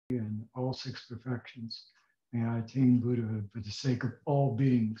and all six perfections. May I attain Buddhahood for the sake of all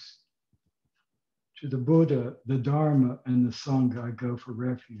beings. To the Buddha, the Dharma, and the Sangha, I go for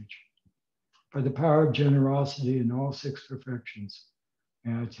refuge. By the power of generosity and all six perfections,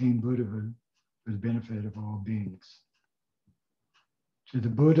 may I attain Buddhahood for the benefit of all beings. To the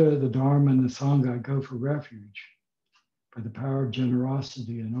Buddha, the Dharma, and the Sangha, I go for refuge. By the power of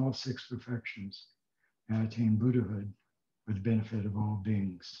generosity and all six perfections, may I attain Buddhahood for the benefit of all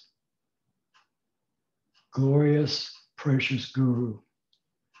beings. Glorious, precious Guru,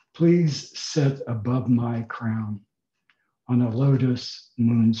 please sit above my crown on a lotus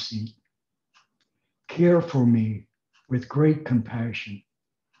moon seat. Care for me with great compassion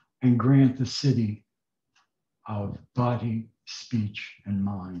and grant the siddhi of body, speech, and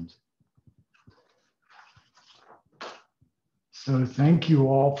mind. So thank you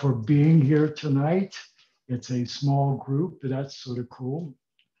all for being here tonight. It's a small group, but that's sort of cool.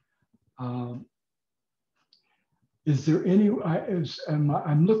 Is there any,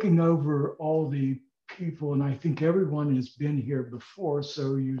 I'm looking over all the people, and I think everyone has been here before,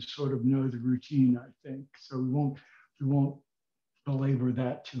 so you sort of know the routine, I think. So we won't belabor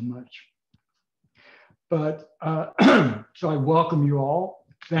that too much. But so I welcome you all.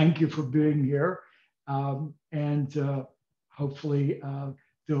 Thank you for being here. And hopefully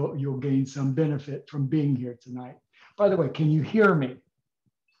you'll gain some benefit from being here tonight. By the way, can you hear me?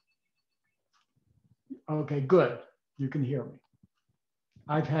 Okay, good. You can hear me.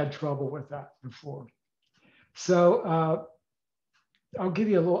 I've had trouble with that before. So I'll give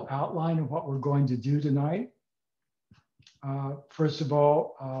you a little outline of what we're going to do tonight. First of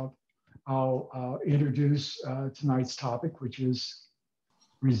all, I'll introduce tonight's topic, which is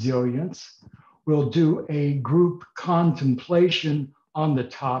resilience. We'll do a group contemplation on the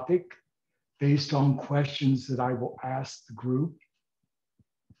topic based on questions that I will ask the group.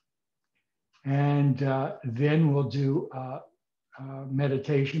 And then we'll do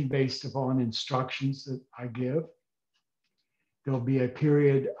meditation based upon instructions that I give. There'll be a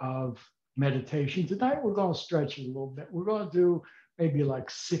period of meditation. Tonight, we're going to stretch it a little bit. We're going to do maybe like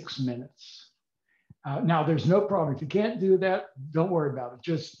 6 minutes. Now, there's no problem. If you can't do that, don't worry about it.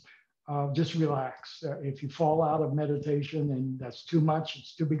 Just relax. If you fall out of meditation and that's too much,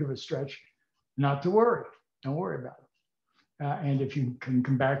 it's too big of a stretch, not to worry. Don't worry about it. And if you can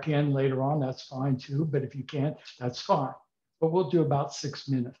come back in later on, that's fine too. But if you can't, that's fine. But we'll do about 6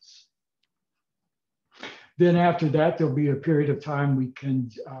 minutes. Then after that, there'll be a period of time we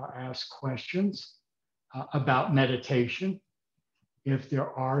can ask questions about meditation. If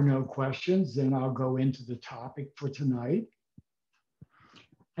there are no questions, then I'll go into the topic for tonight.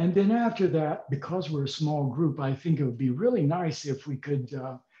 And then after that, because we're a small group, I think it would be really nice if we could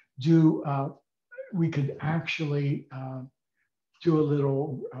actually do a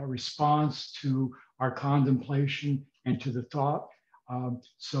little response to our contemplation and to the thought.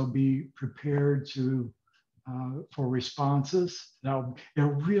 So be prepared for responses. Now, it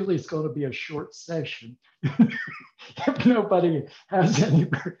really is going to be a short session. If nobody has any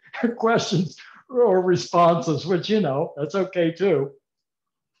questions or responses, which, you know, that's okay too.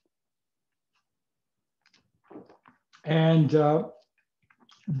 And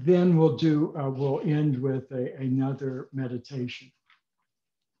then we'll end with another meditation.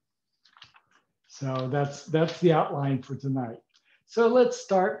 So that's the outline for tonight. So let's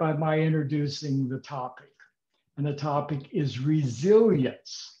start by my introducing the topic. And the topic is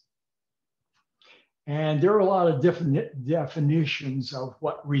resilience. And there are a lot of different definitions of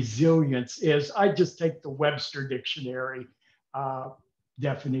what resilience is. I just take the Webster Dictionary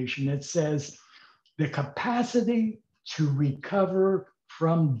definition. It says the capacity to recover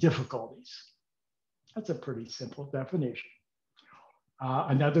from difficulties. That's a pretty simple definition.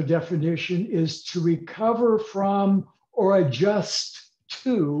 Another definition is to recover from or adjust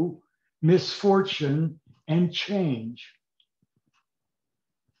to misfortune and change.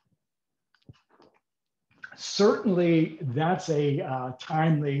 Certainly, that's a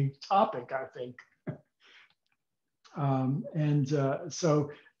timely topic, I think.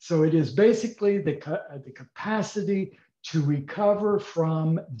 So it is basically the capacity to recover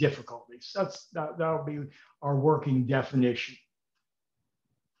from difficulties. That'll be our working definition.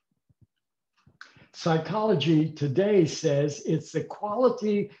 Psychology today says it's the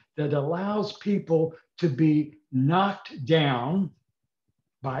quality that allows people to be knocked down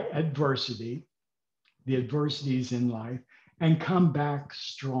by adversity, the adversities in life, and come back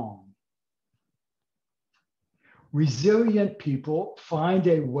strong. Resilient people find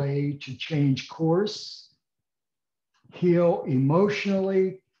a way to change course, heal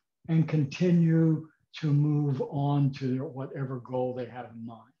emotionally, and continue to move on to whatever goal they have in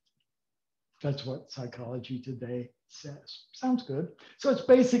mind. That's what Psychology Today says. Sounds good. So it's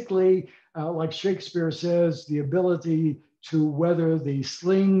basically, like Shakespeare says, the ability to weather the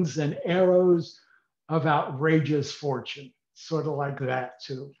slings and arrows of outrageous fortune, sort of like that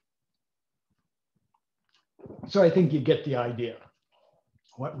too. So I think you get the idea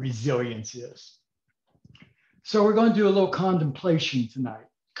what resilience is. So we're going to do a little contemplation tonight.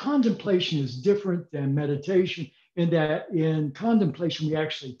 Contemplation is different than meditation in that in contemplation, we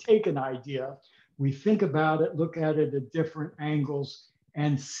actually take an idea, we think about it, look at it at different angles,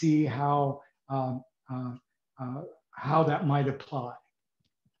 and see how that might apply.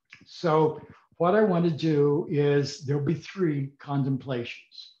 So what I want to do is there'll be 3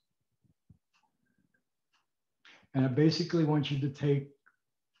 contemplations. And I basically want you to take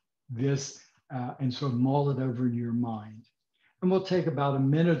this and sort of mull it over in your mind. And we'll take about a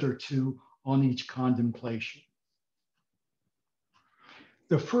minute or 2 on each contemplation.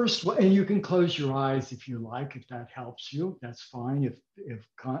 The first one, and you can close your eyes if you like, if that helps you, that's fine.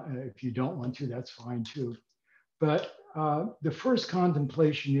 If you don't want to, that's fine too. But the first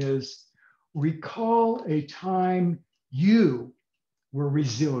contemplation is recall a time you were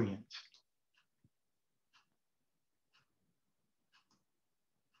resilient.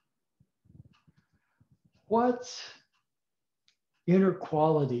 What inner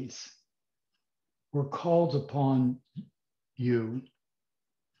qualities were called upon you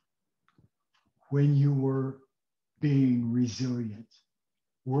when you were being resilient,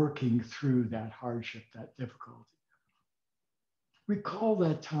 working through that hardship, that difficulty? Recall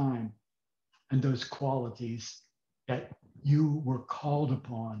that time and those qualities that you were called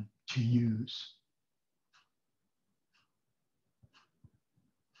upon to use.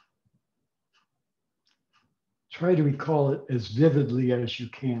 Try to recall it as vividly as you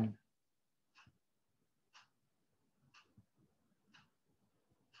can.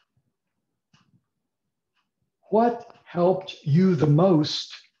 What helped you the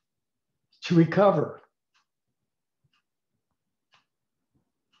most to recover?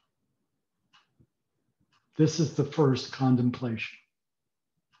 This is the first contemplation.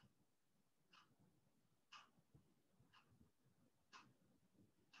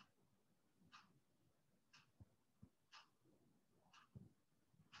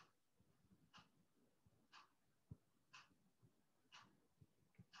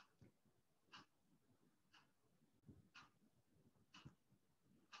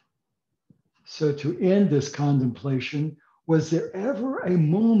 So to end this contemplation, was there ever a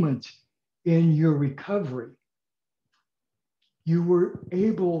moment in your recovery you were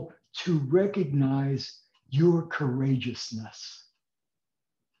able to recognize your courageousness?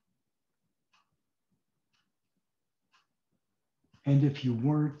 And if you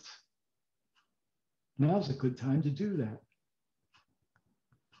weren't, now's a good time to do that.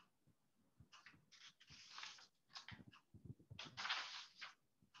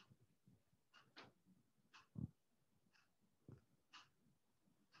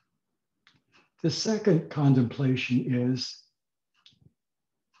 The second contemplation is,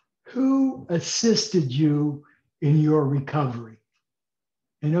 who assisted you in your recovery,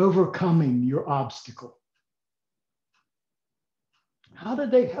 in overcoming your obstacle? How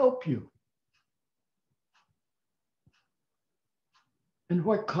did they help you? And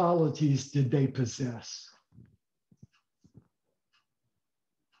what qualities did they possess?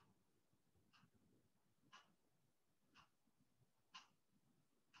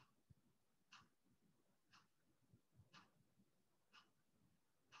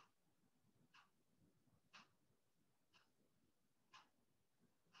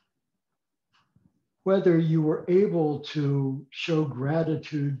 Whether you were able to show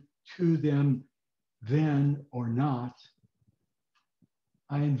gratitude to them then or not,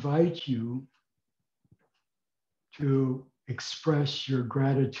 I invite you to express your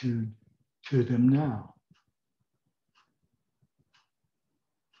gratitude to them now.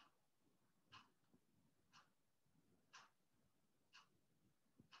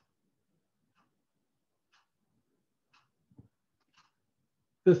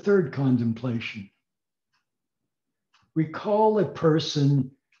 The third contemplation. Recall a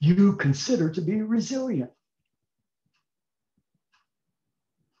person you consider to be resilient.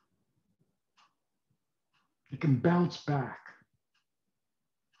 It can bounce back.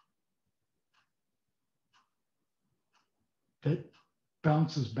 That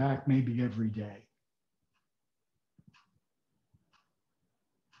bounces back maybe every day.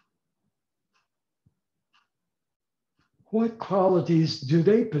 What qualities do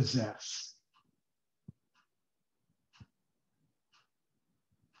they possess?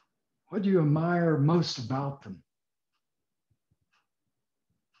 What do you admire most about them?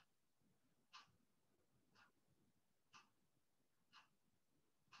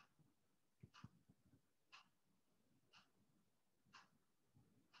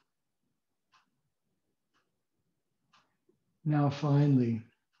 Now, finally,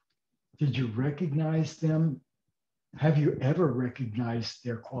 did you recognize them? Have you ever recognized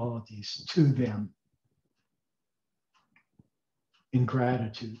their qualities to them in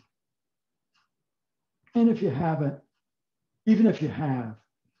gratitude? And if you haven't, even if you have,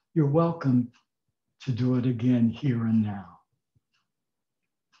 you're welcome to do it again here and now.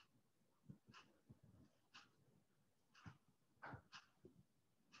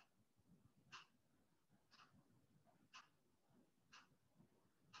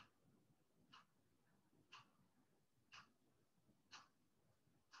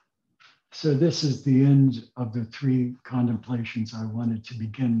 So this is the end of the 3 contemplations I wanted to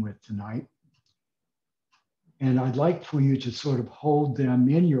begin with tonight. And I'd like for you to sort of hold them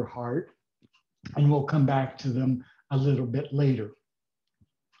in your heart, and we'll come back to them a little bit later.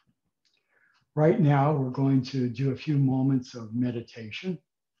 Right now, we're going to do a few moments of meditation,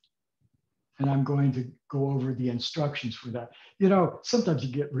 and I'm going to go over the instructions for that. You know, sometimes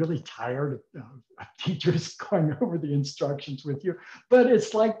you get really tired of teachers going over the instructions with you, but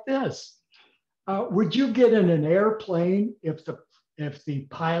it's like this. Would you get in an airplane if the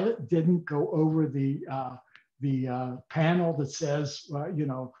pilot didn't go over the panel that says,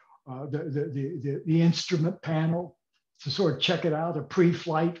 the instrument panel to sort of check it out, a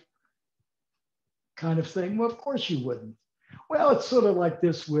pre-flight kind of thing? Well, of course you wouldn't. Well, it's sort of like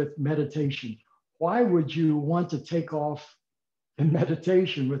this with meditation. Why would you want to take off in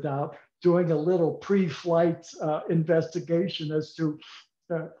meditation without doing a little pre-flight investigation as to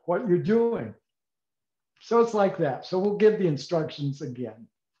what you're doing? So it's like that. So we'll give the instructions again.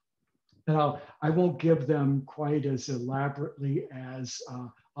 And I won't give them quite as elaborately as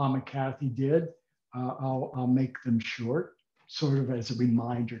Lama Kathy did. I'll make them short, sort of as a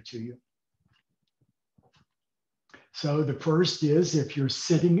reminder to you. So the first is, if you're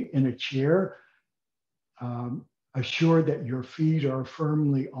sitting in a chair, assure that your feet are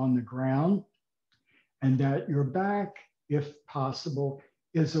firmly on the ground and that your back, if possible,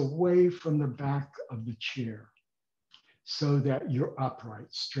 is away from the back of the chair so that you're upright,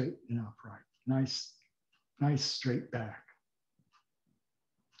 straight and upright. Nice straight back.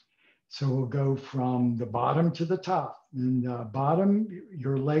 So we'll go from the bottom to the top. In the bottom,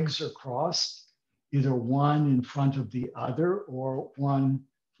 your legs are crossed, either one in front of the other or one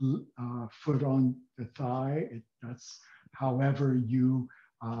foot on the thigh. That's however you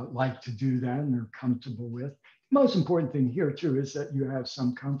like to do that and are comfortable with. The most important thing here too is that you have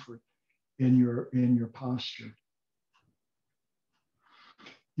some comfort in your posture.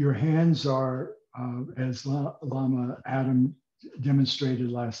 Your hands are, as Lama Adam demonstrated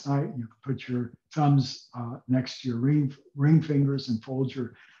last night, you can put your thumbs next to your ring fingers and fold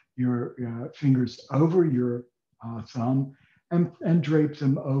your fingers over your thumb and drape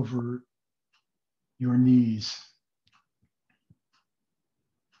them over your knees.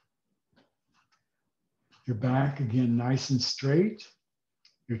 Your back, again, nice and straight.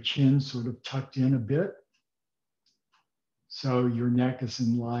 Your chin sort of tucked in a bit. So your neck is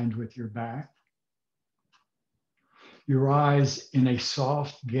in line with your back. Your eyes in a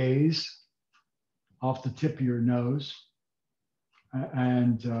soft gaze off the tip of your nose.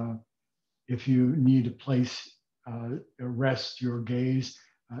 And if you need to place, rest your gaze,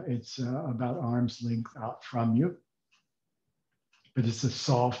 it's about arm's length out from you. But it's a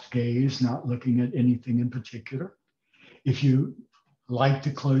soft gaze, not looking at anything in particular. If you like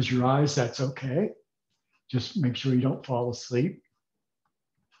to close your eyes, that's okay. Just make sure you don't fall asleep.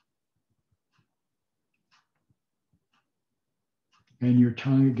 And your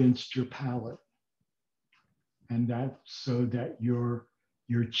tongue against your palate. And that's so that your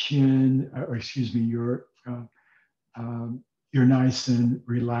chin, your nice and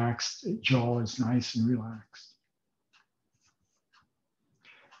relaxed, jaw is nice and relaxed.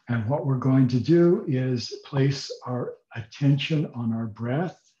 And what we're going to do is place our attention on our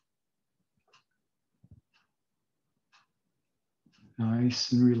breath.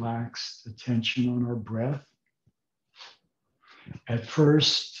 Nice and relaxed attention on our breath. At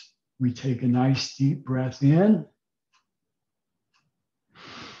first, we take a nice deep breath in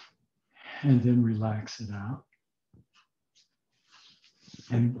and then relax it out.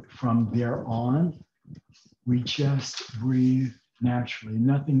 And from there on, we just breathe naturally,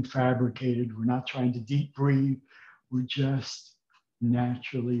 nothing fabricated. We're not trying to deep breathe. We're just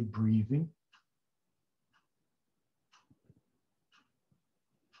naturally breathing.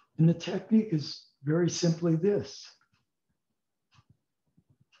 And the technique is very simply this.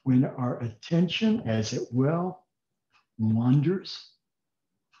 When our attention, as it will, wanders,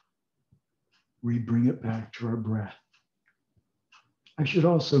 we bring it back to our breath. I should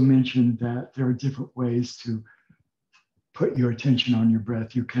also mention that there are different ways to put your attention on your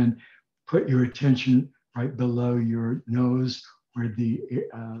breath. You can put your attention right below your nose where the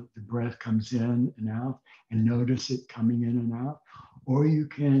breath comes in and out and notice it coming in and out. Or you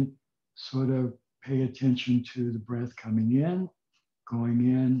can sort of pay attention to the breath coming in,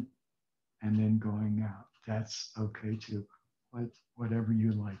 and then going out. That's okay too, whatever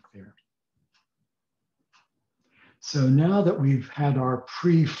you like there. So now that we've had our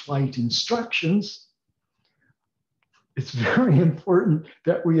pre-flight instructions, it's very important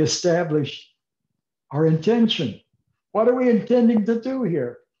that we establish our intention. What are we intending to do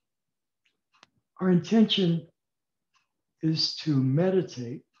here? Our intention is to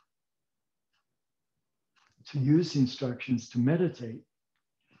meditate, to use the instructions to meditate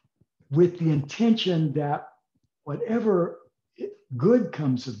with the intention that whatever good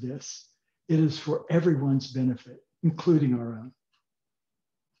comes of this, it is for everyone's benefit, including our own.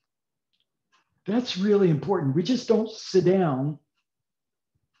 That's really important. We just don't sit down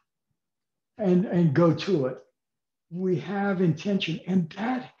and go to it. We have intention, and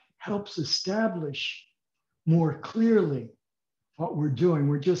that helps establish more clearly what we're doing.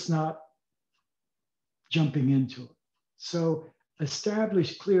 We're just not jumping into it. So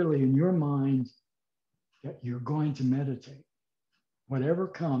establish clearly in your mind that you're going to meditate. Whatever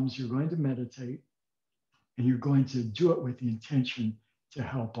comes, you're going to meditate, and you're going to do it with the intention to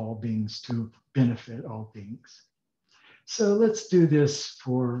help all beings, to benefit all beings. So let's do this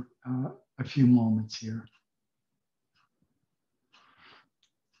for a few moments here.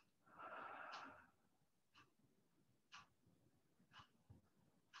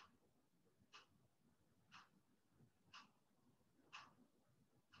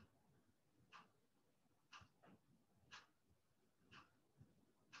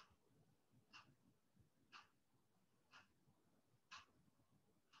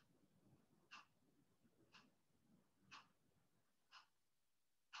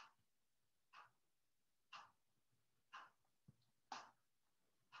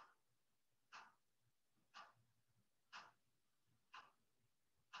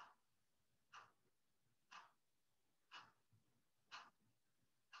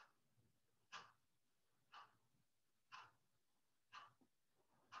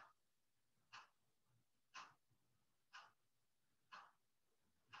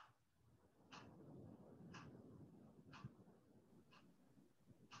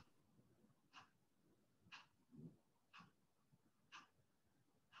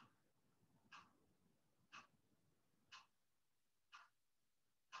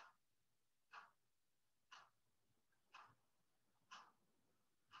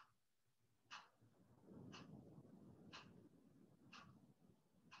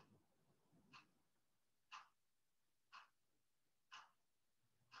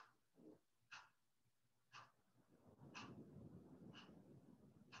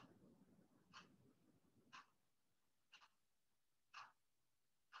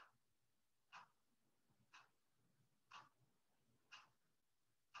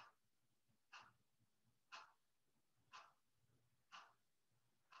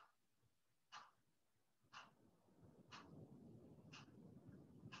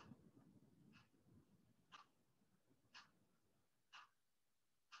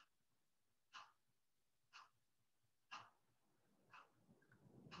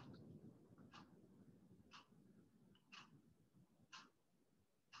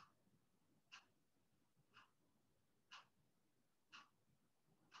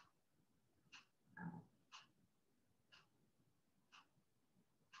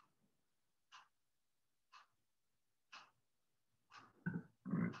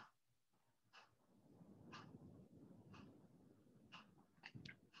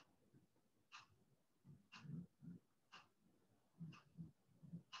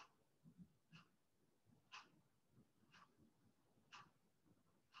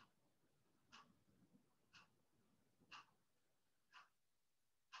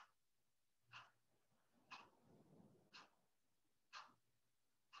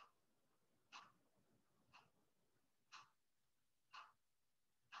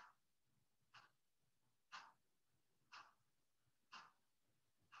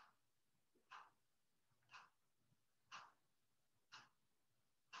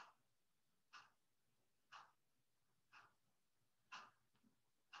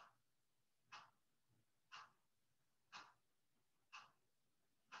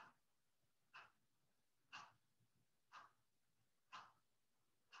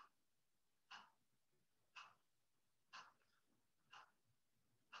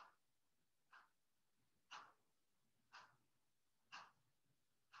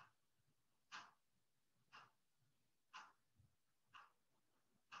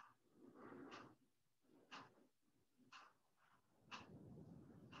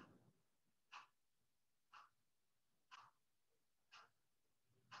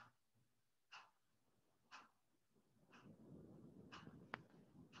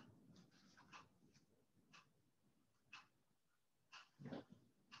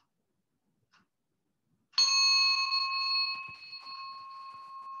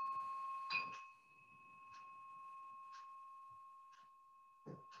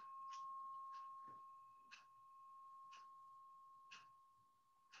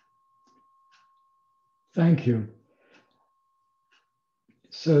 Thank you.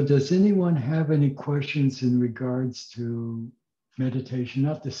 So does anyone have any questions in regards to meditation,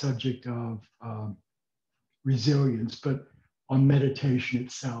 not the subject of resilience, but on meditation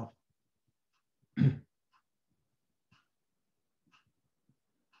itself?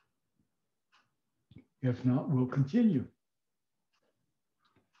 If not, we'll continue.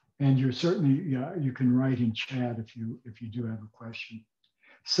 And you're certainly, yeah, you can write in chat if you do have a question.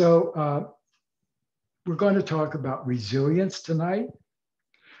 So we're going to talk about resilience tonight.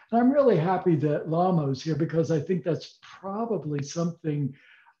 And I'm really happy that Lama's here because I think that's probably something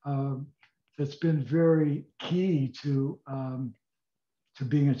that's been very key to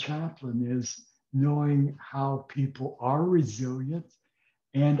being a chaplain, is knowing how people are resilient,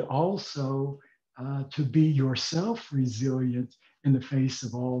 and also to be yourself resilient in the face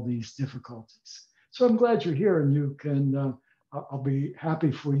of all these difficulties. So I'm glad you're here, and you can, I'll be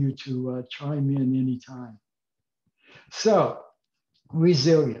happy for you to chime in anytime. So,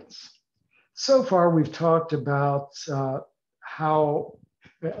 resilience. So far, we've talked about how,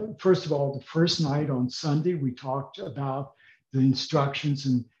 first of all, the first night on Sunday, we talked about the instructions,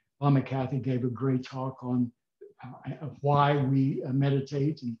 and Lama Kathy gave a great talk on why we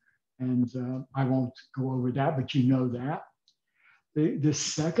meditate, and I won't go over that, but you know that. The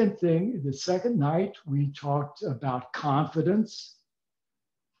second night, we talked about confidence,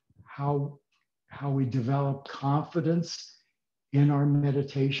 how we develop confidence in our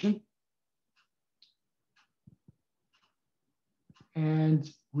meditation. And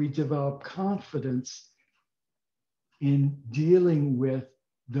we develop confidence in dealing with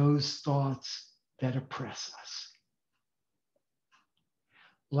those thoughts that oppress us.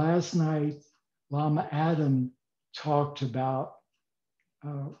 Last night, Lama Adam talked about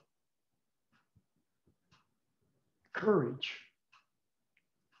courage.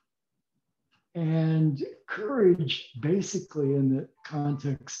 And courage, basically, in the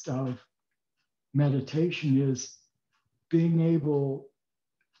context of meditation, is being able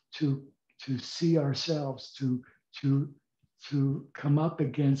to see ourselves, to come up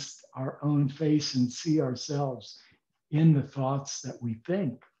against our own face and see ourselves in the thoughts that we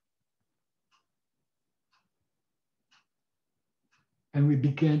think. And we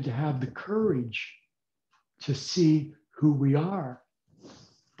begin to have the courage to see who we are,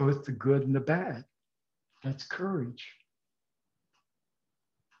 both the good and the bad. That's courage.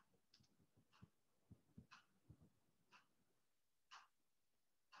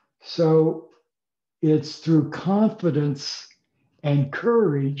 So it's through confidence and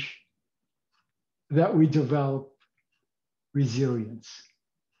courage that we develop resilience,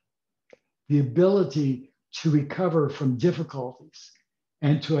 the ability to recover from difficulties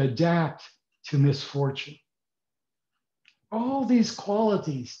and to adapt to misfortune. All these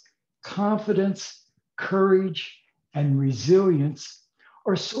qualities, confidence, courage, and resilience,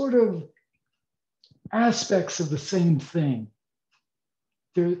 are sort of aspects of the same thing.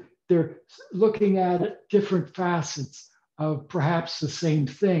 They're looking at different facets of perhaps the same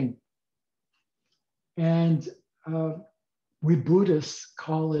thing. And we Buddhists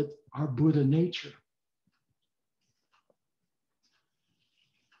call it our Buddha nature.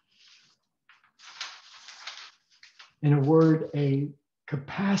 In a word, a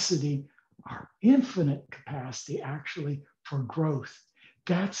capacity, our infinite capacity actually, for growth.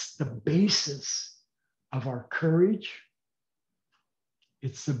 That's the basis of our courage.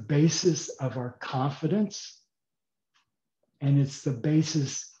 It's the basis of our confidence. And it's the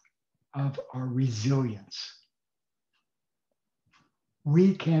basis of our resilience.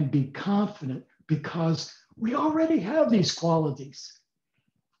 We can be confident because we already have these qualities.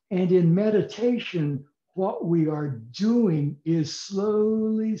 And in meditation, what we are doing is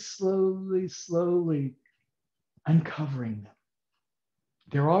slowly, slowly, slowly uncovering them.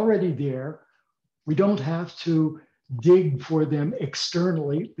 They're already there. We don't have to dig for them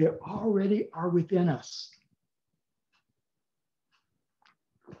externally. They already are within us.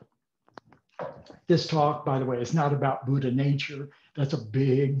 This talk, by the way, is not about Buddha nature. That's a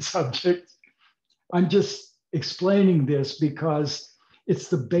big subject. I'm just explaining this because it's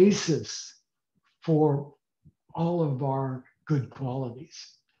the basis for all of our good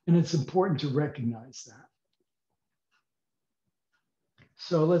qualities. And it's important to recognize that.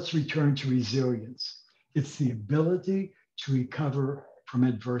 So let's return to resilience. It's the ability to recover from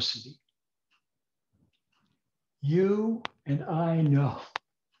adversity. You and I know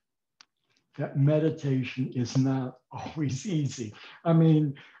that meditation is not always easy. I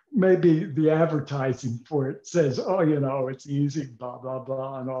mean, maybe the advertising for it says, oh, you know, it's easy, blah, blah,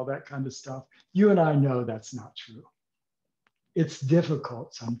 blah, and all that kind of stuff. You and I know that's not true. It's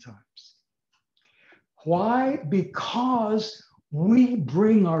difficult sometimes. Why? Because we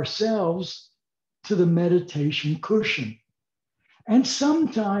bring ourselves to the meditation cushion. And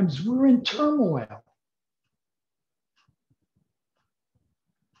sometimes we're in turmoil.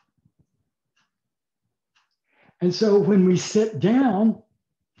 And so when we sit down,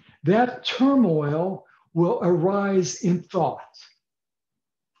 that turmoil will arise in thought,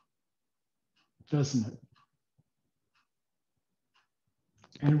 doesn't it?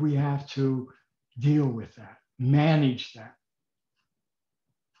 And we have to deal with that, manage that.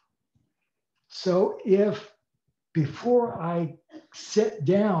 So if before I sit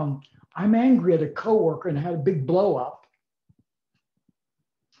down, I'm angry at a coworker and had a big blow up,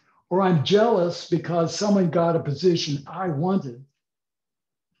 or I'm jealous because someone got a position I wanted,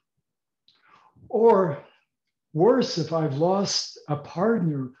 or worse, if I've lost a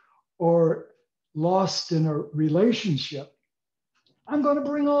partner or lost in a relationship, I'm going to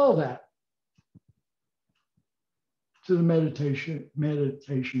bring all that to the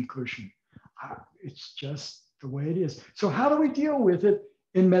meditation cushion. It's just the way it is. So how do we deal with it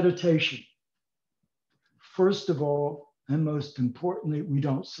in meditation? First of all, and most importantly, we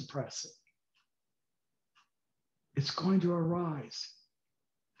don't suppress it. It's going to arise.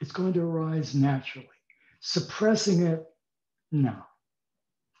 It's going to arise naturally. Suppressing it, no.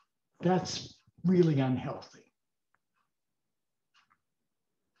 That's really unhealthy.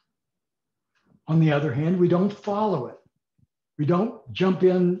 On the other hand, we don't follow it. We don't jump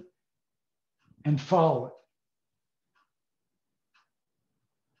in and follow it.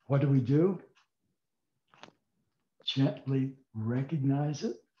 What do? Gently recognize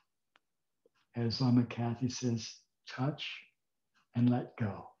it. As Lama Kathy says, touch and let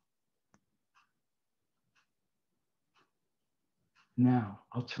go. Now,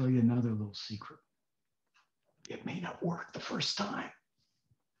 I'll tell you another little secret. It may not work the first time.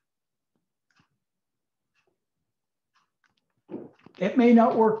 It may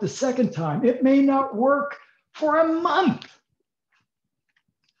not work the second time. It may not work for a month.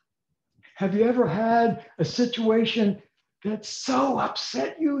 Have you ever had a situation that so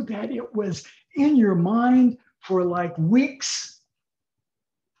upset you that it was in your mind for like weeks?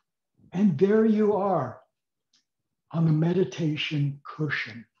 And there you are on the meditation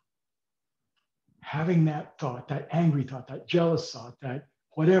cushion, having that thought, that angry thought, that jealous thought, that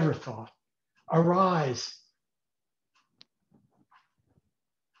whatever thought arise.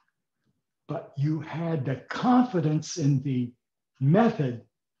 But you had the confidence in the method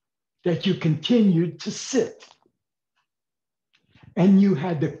that you continued to sit. And you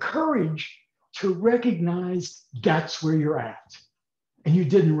had the courage to recognize that's where you're at. And you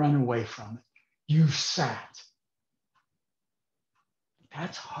didn't run away from it. You sat.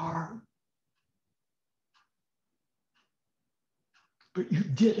 That's hard. But you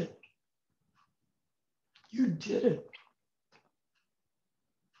did it. You did it.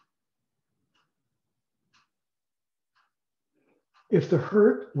 If the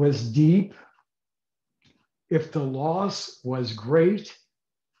hurt was deep, if the loss was great,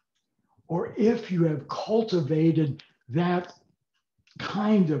 or if you have cultivated that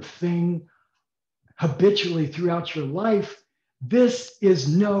kind of thing habitually throughout your life, this is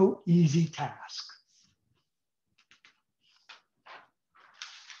no easy task.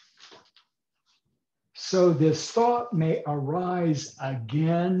 So this thought may arise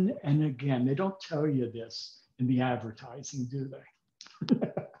again and again. They don't tell you this in the advertising, do they?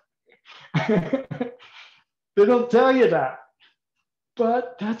 They don't tell you that.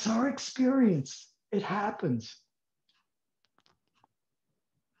 But that's our experience. It happens.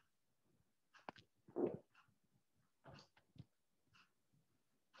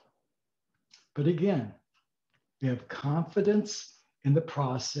 But again, we have confidence in the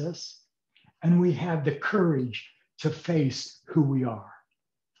process, and we have the courage to face who we are.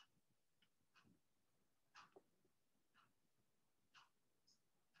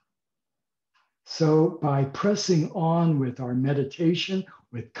 So by pressing on with our meditation,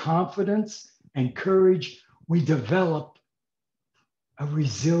 with confidence and courage, we develop a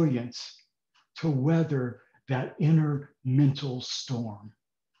resilience to weather that inner mental storm.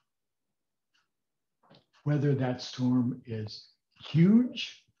 Whether that storm is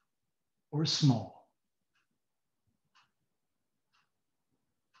huge or small.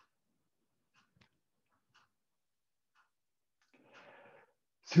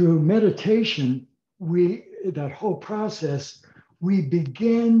 Through meditation, that whole process, we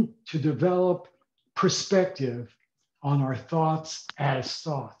begin to develop perspective on our thoughts as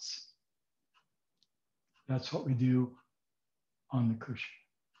thoughts. That's what we do on the cushion.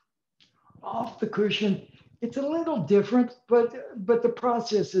 Off the cushion, it's a little different, but the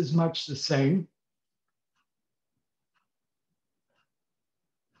process is much the same.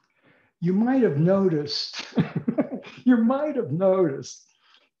 you might have noticed, you might have noticed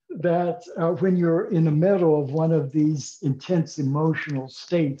that when you're in the middle of one of these intense emotional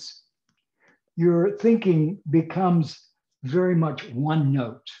states, your thinking becomes very much one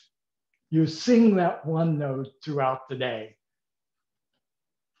note. You sing that one note throughout the day.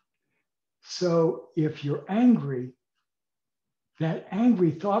 So if you're angry, that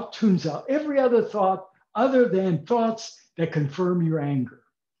angry thought tunes out every other thought other than thoughts that confirm your anger.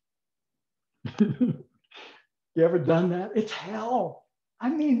 You ever done that? It's hell. I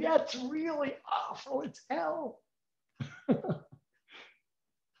mean, that's really awful. It's hell. But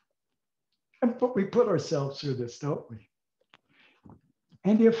we put ourselves through this, don't we?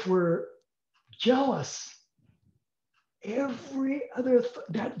 And if we're jealous, every other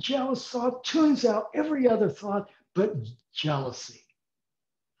that jealous thought tunes out every other thought but jealousy.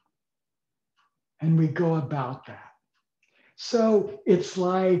 And we go about that. So it's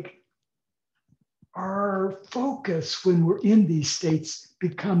like our focus when we're in these states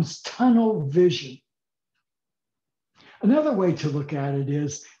becomes tunnel vision. Another way to look at it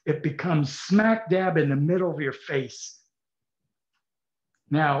is it becomes smack dab in the middle of your face.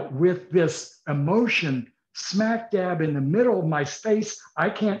 Now, with this emotion smack dab in the middle of my face, I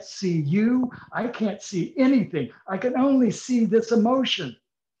can't see you. I can't see anything. I can only see this emotion.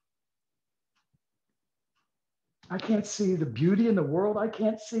 I can't see the beauty in the world. I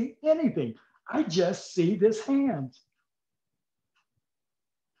can't see anything. I just see this hand.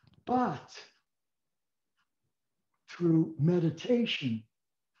 But through meditation,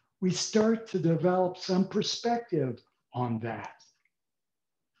 we start to develop some perspective on that.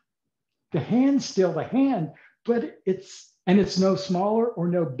 The hand's still the hand, but it's no smaller or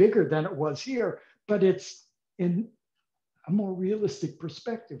no bigger than it was here, but it's in a more realistic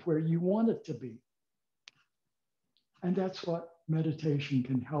perspective where you want it to be. And that's what meditation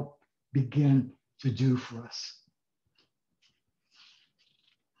can help begin to do for us.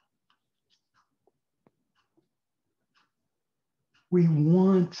 We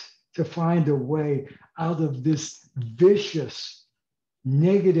want to find a way out of this vicious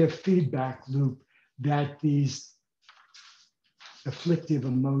negative feedback loop that these afflictive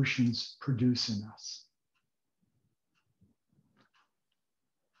emotions produce in us.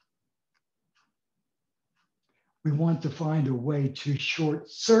 We want to find a way to short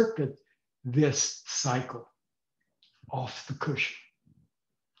circuit this cycle off the cushion.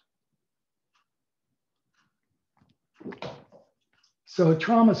 So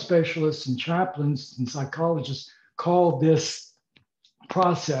trauma specialists and chaplains and psychologists call this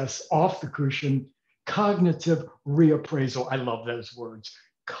process off the cushion cognitive reappraisal. I love those words,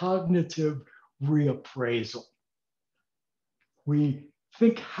 cognitive reappraisal. We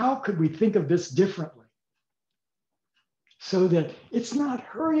think, how could we think of this differently so that it's not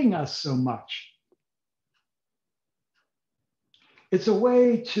hurting us so much? It's a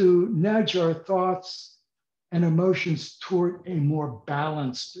way to nudge our thoughts and emotions toward a more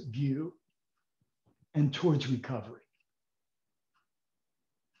balanced view and towards recovery.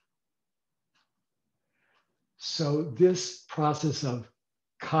 So this process of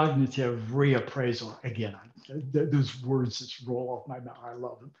cognitive reappraisal, again, those words just roll off my mouth, I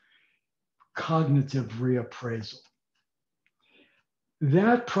love them. Cognitive reappraisal.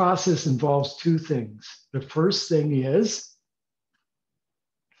 That process involves two things. The first thing is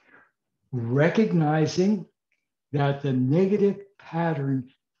recognizing that the negative pattern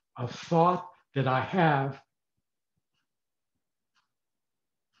of thought that I have,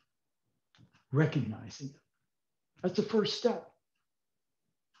 recognizing it. That's the first step.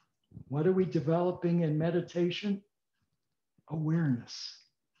 What are we developing in meditation? Awareness.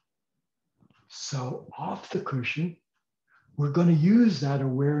 So off the cushion, we're going to use that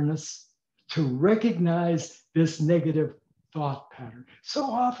awareness to recognize this negative thought pattern. So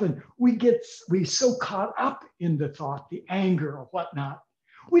often we so caught up in the thought, the anger or whatnot,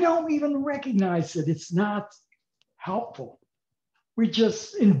 we don't even recognize that it's not helpful. We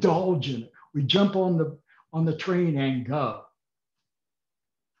just indulge in it. We jump on the train and go.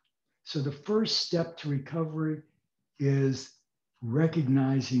 So the first step to recovery is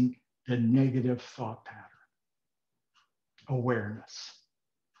recognizing the negative thought pattern. Awareness,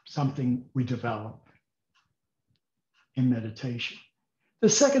 something we develop in meditation. The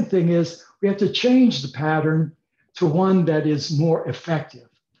second thing is we have to change the pattern to one that is more effective.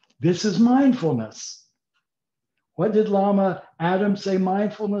 This is mindfulness. What did Lama Adam say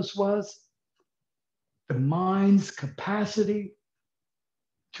mindfulness was? The mind's capacity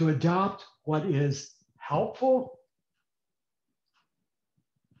to adopt what is helpful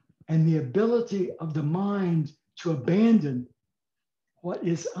and the ability of the mind to abandon what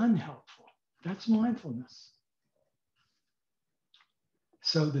is unhelpful. That's mindfulness.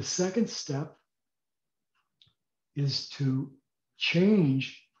 So the second step is to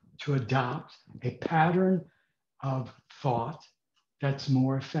change, to adopt a pattern of thought that's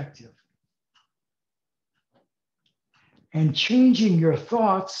more effective. And changing your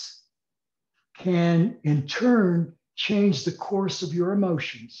thoughts can, in turn, change the course of your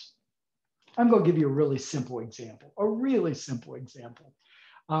emotions. I'm going to give you a really simple example,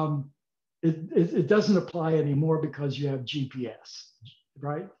 It doesn't apply anymore because you have GPS,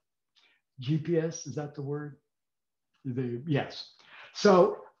 right? GPS, is that the word? Yes.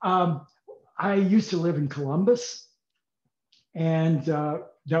 So I used to live in Columbus, and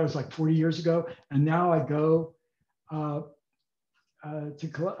that was like 40 years ago. And now I go I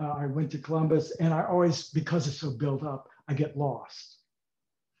went to Columbus, and I always, because it's so built up, I get lost.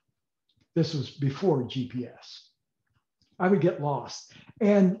 This was before GPS. I would get lost.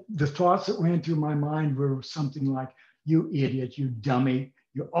 And the thoughts that ran through my mind were something like, you idiot, you dummy,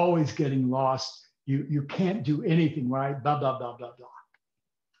 you're always getting lost. You can't do anything right, blah, blah, blah, blah, blah.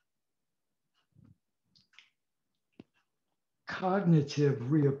 Cognitive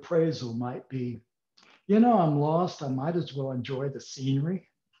reappraisal might be, I'm lost. I might as well enjoy the scenery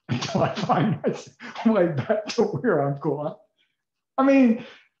until I find my way back to where I'm going. I mean,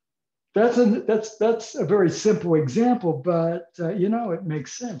 that's a very simple example, but it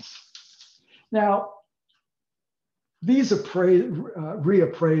makes sense. Now, these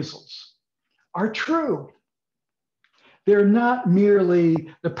reappraisals are true. They're not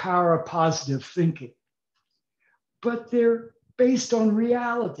merely the power of positive thinking, but they're based on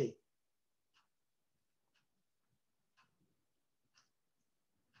reality.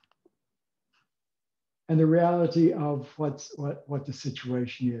 And the reality of what the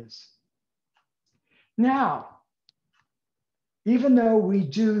situation is. Now, even though we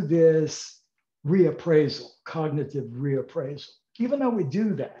do this reappraisal, cognitive reappraisal, even though we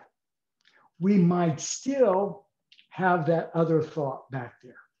do that, we might still have that other thought back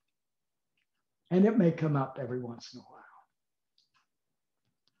there. And it may come up every once in a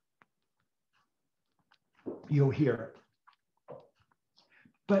while. You'll hear it.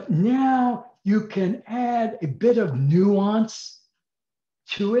 But now you can add a bit of nuance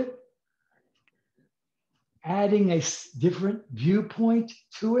to it, adding a different viewpoint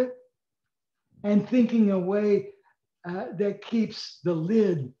to it, and thinking a way that keeps the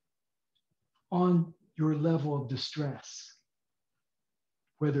lid on your level of distress,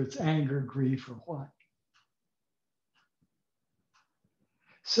 whether it's anger, grief, or what.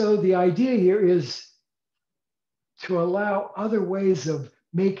 So the idea here is to allow other ways of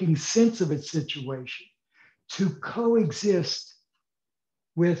making sense of its situation to coexist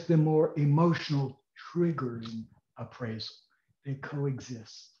with the more emotional triggering appraisal. They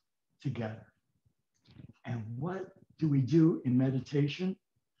coexist together. And what do we do in meditation?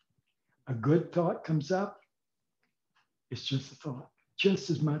 A good thought comes up, it's just a thought, just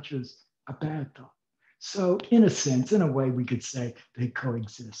as much as a bad thought. So in a sense, in a way, we could say they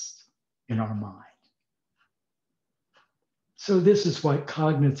coexist in our mind. So this is what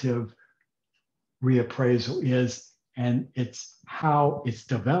cognitive reappraisal is, and it's how it's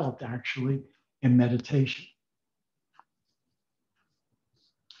developed actually in meditation.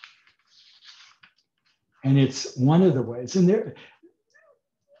 And it's one of the ways, and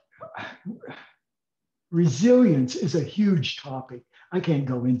resilience is a huge topic. I can't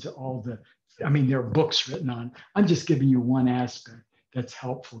go into all there are books written on. I'm just giving you one aspect that's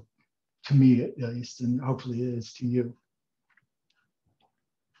helpful to me at least, and hopefully it is to you.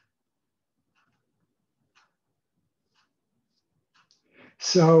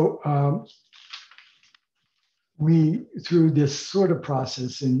 So we, through this sort of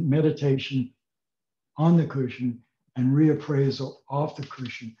process in meditation on the cushion and reappraisal off the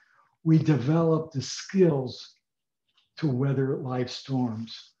cushion, we develop the skills to weather life's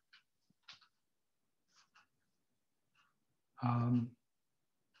storms.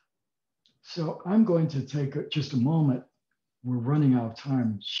 So I'm going to take just a moment. We're running out of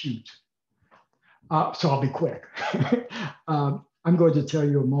time, shoot. So I'll be quick. I'm going to tell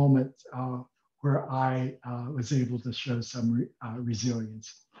you a moment where I was able to show some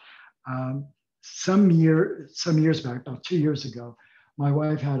resilience. Some years back, about 2 years ago, my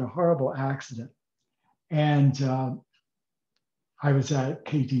wife had a horrible accident, and I was at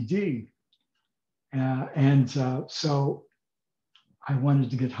KTC, so I wanted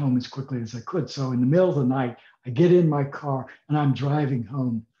to get home as quickly as I could. So in the middle of the night, I get in my car and I'm driving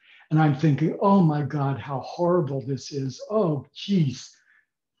home, and I'm thinking, oh my God, how horrible this is. Oh, geez.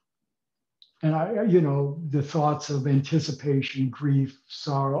 And the thoughts of anticipation, grief,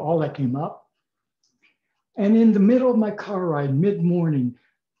 sorrow, all that came up. And in the middle of my car ride, mid-morning,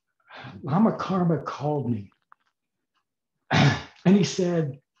 Lama Karma called me. And he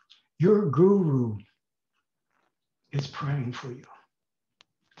said, your guru is praying for you.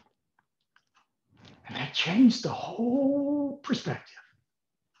 And that changed the whole perspective.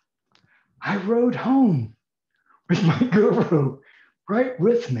 I rode home with my guru right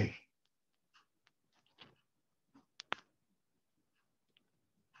with me.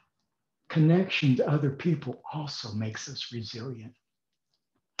 Connection to other people also makes us resilient.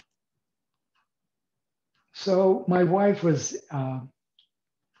 So my wife was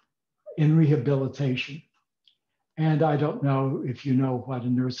in rehabilitation. And I don't know if you know what a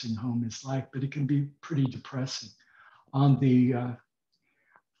nursing home is like, but it can be pretty depressing. On the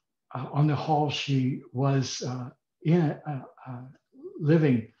hall she was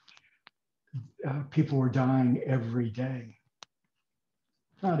living, people were dying every day.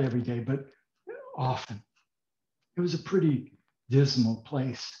 Not every day, but often. It was a pretty dismal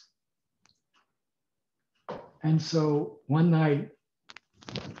place. And so one night,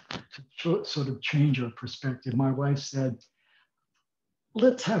 to sort of change our perspective, my wife said,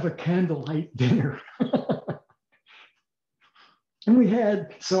 let's have a candlelight dinner. And we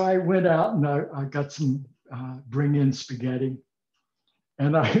had, so I went out and I got some bring in spaghetti,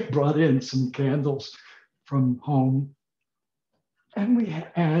 and I brought in some candles from home.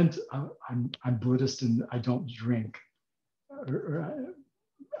 And I'm Buddhist and I don't drink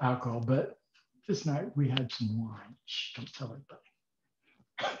alcohol, but this night we had some wine. Shh, don't tell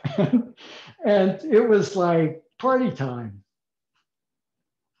anybody. And it was like party time.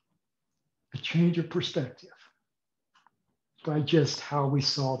 A change of perspective by just how we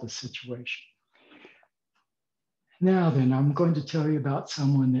saw the situation. Now then, I'm going to tell you about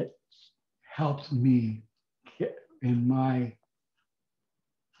someone that helped me in my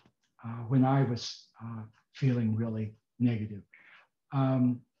when I was feeling really negative.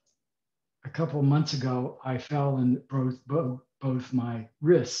 A couple of months ago, I fell and broke both my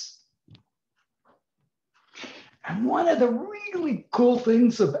wrists. And one of the really cool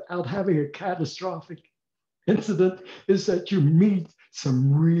things about having a catastrophic incident is that you meet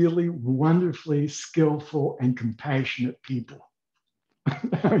some really wonderfully skillful and compassionate people.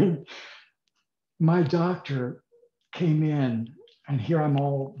 I mean, my doctor came in, and here I'm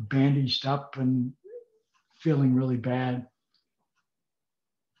all bandaged up and feeling really bad.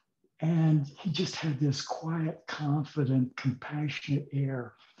 And he just had this quiet, confident, compassionate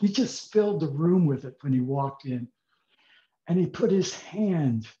air. He just filled the room with it when he walked in. And he put his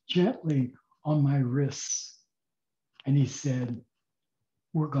hand gently on my wrists. And he said,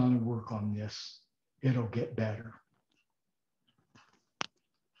 we're going to work on this. It'll get better.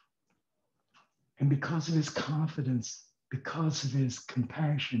 And because of his confidence, because of his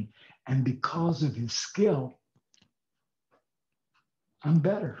compassion, and because of his skill, I'm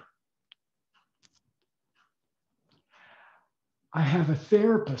better. I have a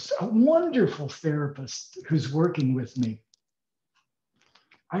therapist, a wonderful therapist who's working with me.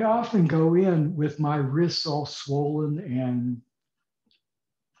 I often go in with my wrists all swollen and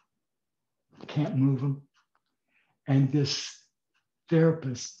can't move them. And this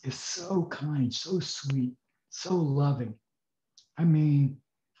therapist is so kind, so sweet, so loving. I mean,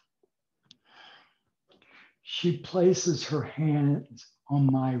 she places her hands on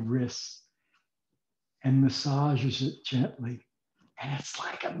my wrists and massages it gently. And it's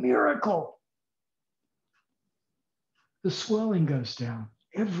like a miracle. The swelling goes down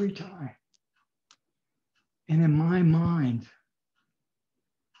every time. And in my mind,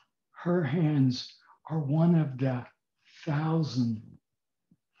 her hands are one of the 1,000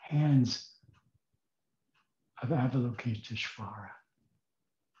 hands of Avalokiteshvara.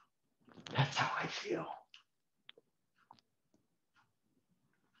 That's how I feel.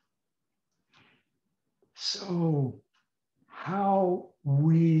 So how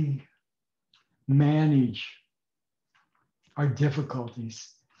we manage our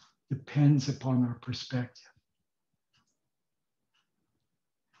difficulties depends upon our perspective.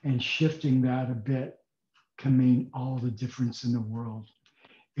 And shifting that a bit can mean all the difference in the world.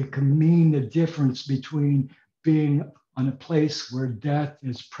 It can mean the difference between being on a place where death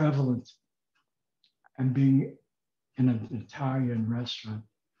is prevalent and being in an Italian restaurant,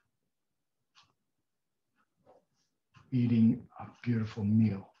 eating a beautiful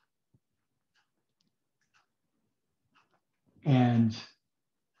meal. And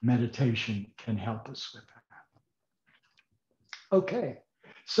meditation can help us with that. Okay,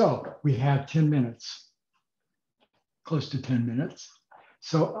 so we have 10 minutes, close to 10 minutes.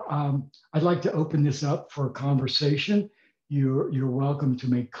 So I'd like to open this up for a conversation. You're welcome to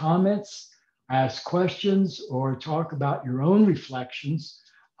make comments. ask questions or talk about your own reflections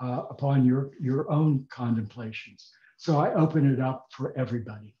upon your own contemplations. So I open it up for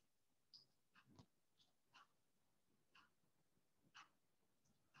everybody.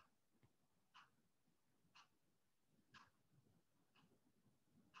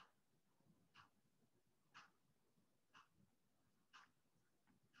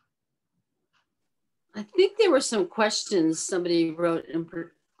 I think there were some questions somebody wrote in,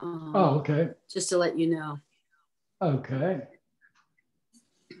 Oh, okay. Just to let you know. Okay.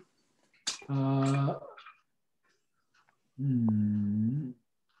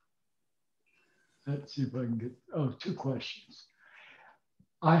 Let's see if I can get, two questions.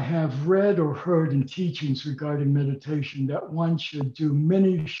 I have read or heard in teachings regarding meditation that one should do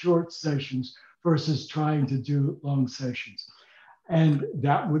many short sessions versus trying to do long sessions. And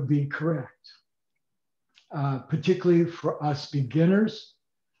that would be correct. Particularly for us beginners,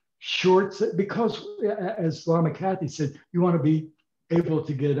 short, because as Lama Kathy said, you want to be able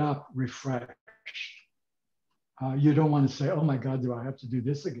to get up refreshed. You don't want to say, oh my God, do I have to do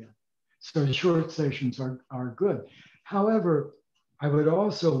this again? So short sessions are good. However, I would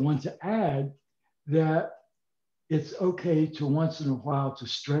also want to add that it's okay to once in a while to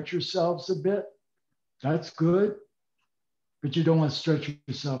stretch yourselves a bit. That's good. But you don't want to stretch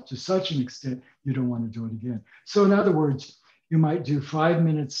yourself to such an extent you don't want to do it again. So in other words, you might do 5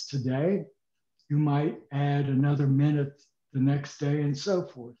 minutes today. You might add another minute the next day and so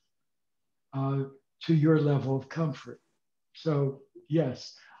forth to your level of comfort. So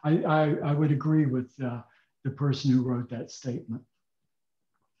yes, I would agree with the person who wrote that statement.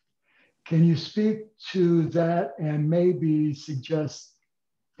 Can you speak to that and maybe suggest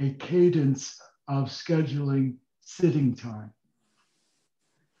a cadence of scheduling sitting time?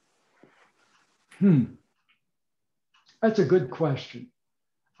 That's a good question.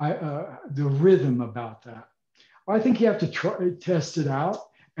 The rhythm about that. I think you have to test it out.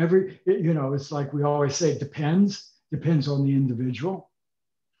 It's like we always say, depends on the individual.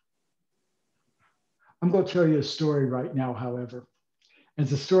 I'm going to tell you a story right now, however.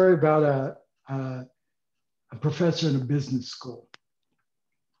 It's a story about a professor in a business school.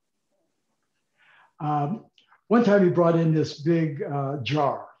 One time he brought in this big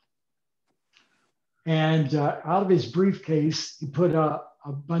jar. And out of his briefcase, he put a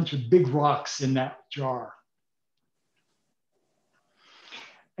bunch of big rocks in that jar.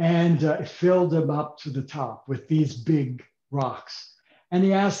 And filled them up to the top with these big rocks. And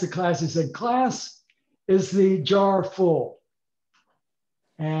he asked the class, he said, class, is the jar full?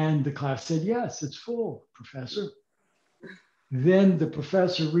 And the class said, yes, it's full, professor. Then the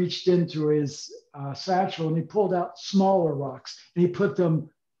professor reached into his satchel and he pulled out smaller rocks and he put them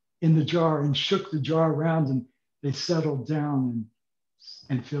in the jar and shook the jar around and they settled down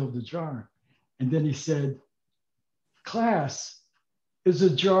and filled the jar. And then he said, class, is the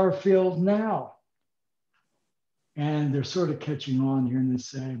jar filled now? And they're sort of catching on here and they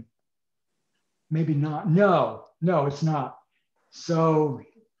say, maybe not. No, it's not. So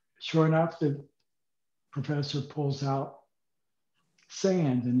sure enough, the professor pulls out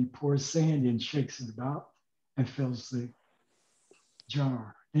sand and he pours sand in, shakes it about and fills the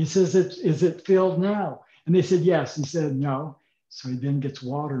jar. And he says, is it filled now? And they said, yes. He said, no. So he then gets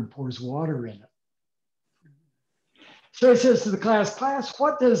water and pours water in it. So he says to the class,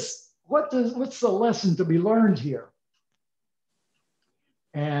 what's the lesson to be learned here?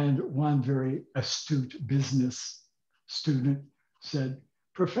 And one very astute business student said,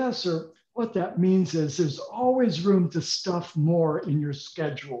 Professor, what that means is there's always room to stuff more in your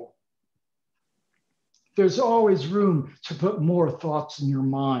schedule. There's always room to put more thoughts in your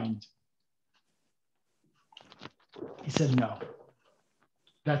mind. He said, no,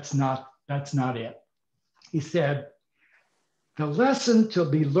 that's not it. He said, the lesson to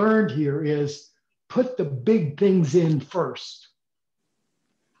be learned here is put the big things in first.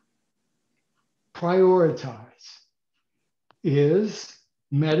 Prioritize. Is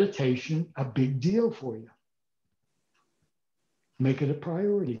meditation a big deal for you? Make it a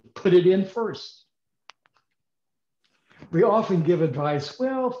priority. Put it in first. We often give advice,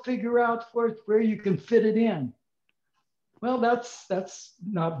 well, figure out where you can fit it in. Well, that's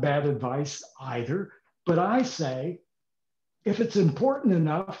not bad advice either. But I say, if it's important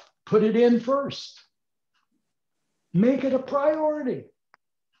enough, put it in first. Make it a priority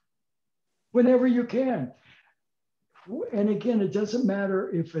whenever you can. And again, it doesn't matter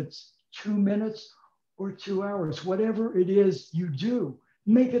if it's 2 minutes or 2 hours, whatever it is you do,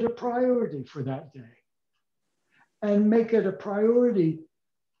 make it a priority for that day. And make it a priority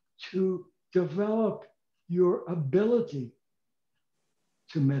to develop your ability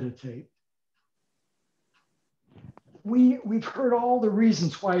to meditate we've heard all the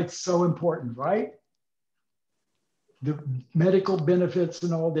reasons why it's so important, right? The medical benefits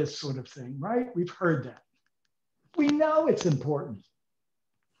and all this sort of thing, right? We've heard that. We know it's important.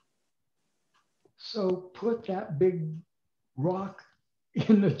 So put that big rock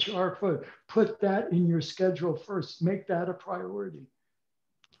in the jar, put that in your schedule first, make that a priority.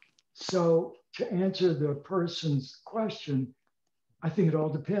 So to answer the person's question, I think it all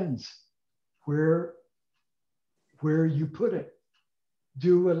depends where you put it.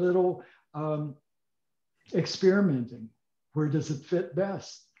 Do a little experimenting. Where does it fit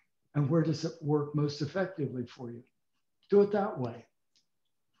best? And where does it work most effectively for you? Do it that way,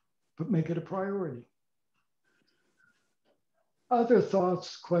 but make it a priority. Other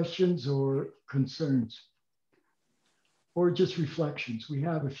thoughts, questions, or concerns? Or just reflections? We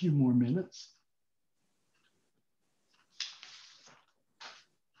have a few more minutes.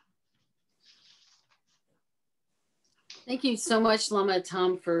 Thank you so much, Lama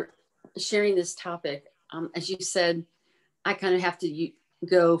Tom, for sharing this topic. As you said, I kind of have to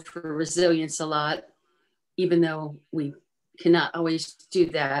go for resilience a lot, even though we cannot always do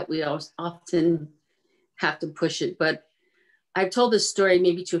that. We often have to push it. But I've told this story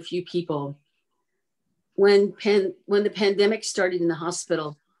maybe to a few people. When the pandemic started in the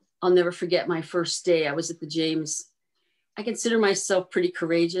hospital, I'll never forget my first day. I was at the James. I consider myself pretty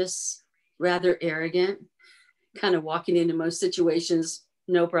courageous, rather arrogant, kind of walking into most situations,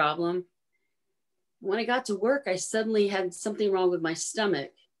 no problem. When I got to work, I suddenly had something wrong with my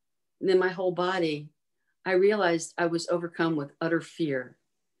stomach and then my whole body. I realized I was overcome with utter fear.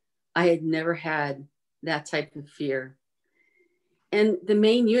 I had never had that type of fear. And the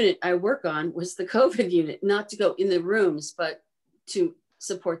main unit I work on was the COVID unit, not to go in the rooms, but to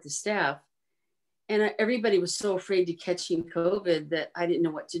support the staff. And everybody was so afraid to catching COVID that I didn't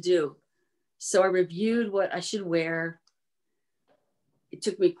know what to do. So I reviewed what I should wear. It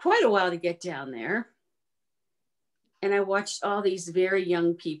took me quite a while to get down there. And I watched all these very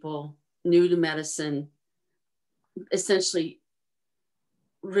young people, new to medicine, essentially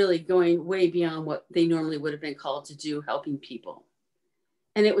really going way beyond what they normally would have been called to do, helping people.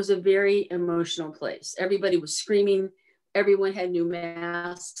 And it was a very emotional place. Everybody was screaming. Everyone had new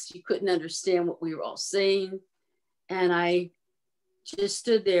masks. You couldn't understand what we were all saying. And I just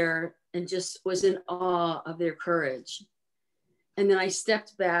stood there and just was in awe of their courage. And then I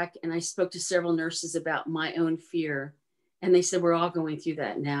stepped back and I spoke to several nurses about my own fear. And they said, we're all going through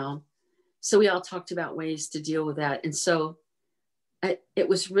that now. So we all talked about ways to deal with that. And so it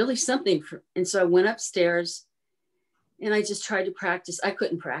was really something. And so I went upstairs and I just tried to practice. I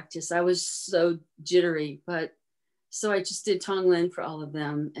couldn't practice. I was so jittery. But so I just did Tonglen for all of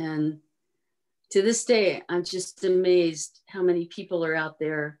them. And to this day, I'm just amazed how many people are out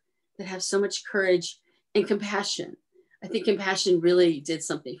there that have so much courage and compassion. I think compassion really did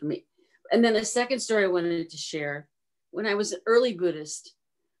something for me. And then the second story I wanted to share, when I was an early Buddhist,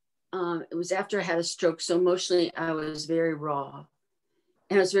 it was after I had a stroke. So emotionally, I was very raw.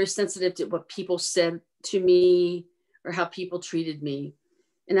 And I was very sensitive to what people said to me or how people treated me.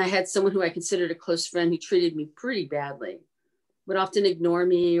 And I had someone who I considered a close friend who treated me pretty badly, would often ignore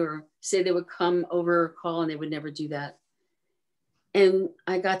me or say they would come over or call, and they would never do that. And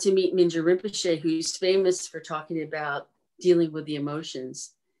I got to meet Mingyur Rinpoche, who's famous for talking about dealing with the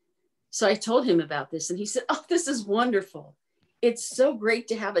emotions. So I told him about this and he said, oh, this is wonderful. It's so great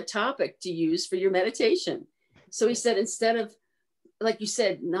to have a topic to use for your meditation. So he said, instead of, like you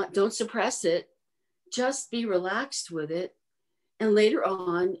said, don't suppress it, just be relaxed with it. And later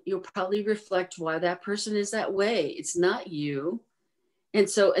on, you'll probably reflect why that person is that way. It's not you. And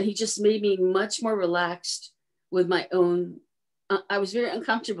he just made me much more relaxed with my own. I was very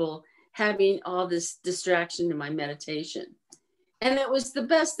uncomfortable having all this distraction in my meditation. And it was the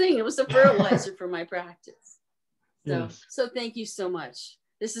best thing. It was a fertilizer for my practice. So thank you so much.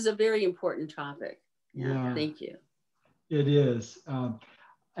 This is a very important topic. Yeah. Thank you. It is.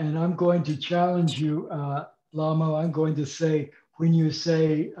 And I'm going to challenge you, Lama. I'm going to say, when you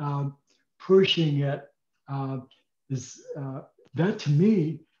say pushing it, that to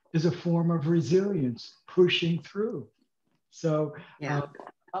me is a form of resilience, pushing through. So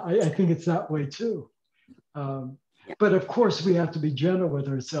I think it's that way too. But of course, we have to be gentle with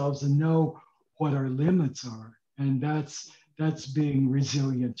ourselves and know what our limits are. And that's being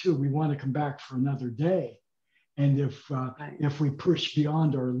resilient too. We want to come back for another day. And if we push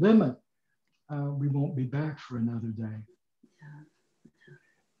beyond our limit, we won't be back for another day.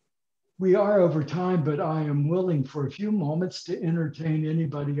 We are over time, but I am willing for a few moments to entertain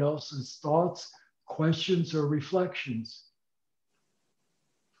anybody else's thoughts, questions, or reflections.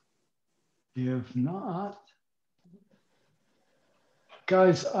 If not,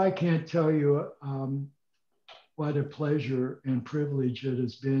 Guys, I can't tell you what a pleasure and privilege it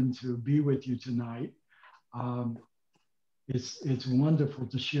has been to be with you tonight. Um, it's wonderful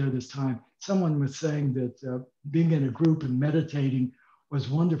to share this time. Someone was saying that being in a group and meditating was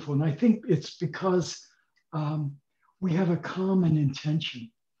wonderful. And I think it's because we have a common intention.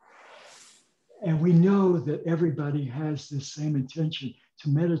 And we know that everybody has this same intention to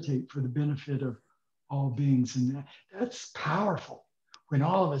meditate for the benefit of all beings. And that's powerful when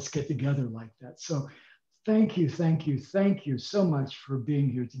all of us get together like that. So thank you, thank you, thank you so much for being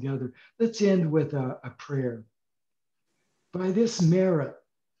here together. Let's end with a prayer. By this merit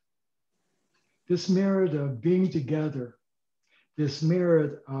of being together, this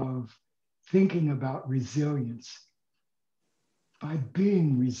merit of thinking about resilience, by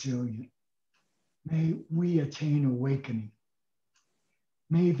being resilient, may we attain awakening.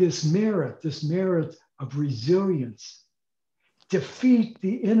 May this merit of resilience, defeat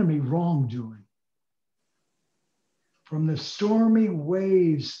the enemy wrongdoing. From the stormy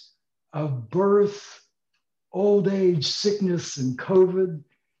waves of birth, old age, sickness, and COVID,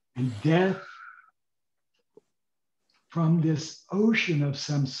 and death, from this ocean of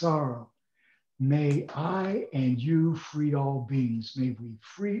samsara, may I and you free all beings. May we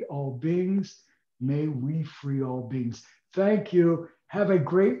free all beings. May we free all beings. Thank you. Have a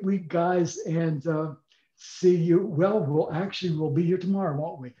great week, guys, and see you. Well, we'll be here tomorrow,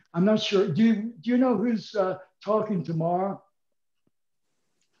 won't we? I'm not sure. Do you know who's talking tomorrow?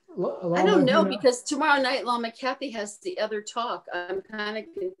 Lama, I don't know, because tomorrow night Lama Kathy has the other talk. I'm kind of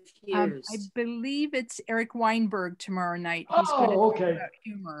confused. I believe it's Eric Weinberg tomorrow night. He's going to talk about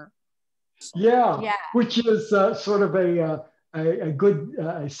humor. Yeah, which is sort of a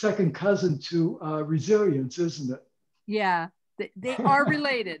good second cousin to resilience, isn't it? Yeah, they are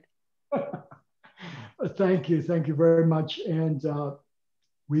related. Thank you very much, and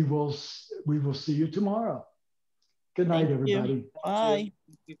we will see you tomorrow. Good night, everybody. Bye.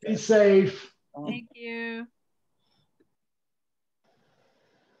 Be safe. Thank you.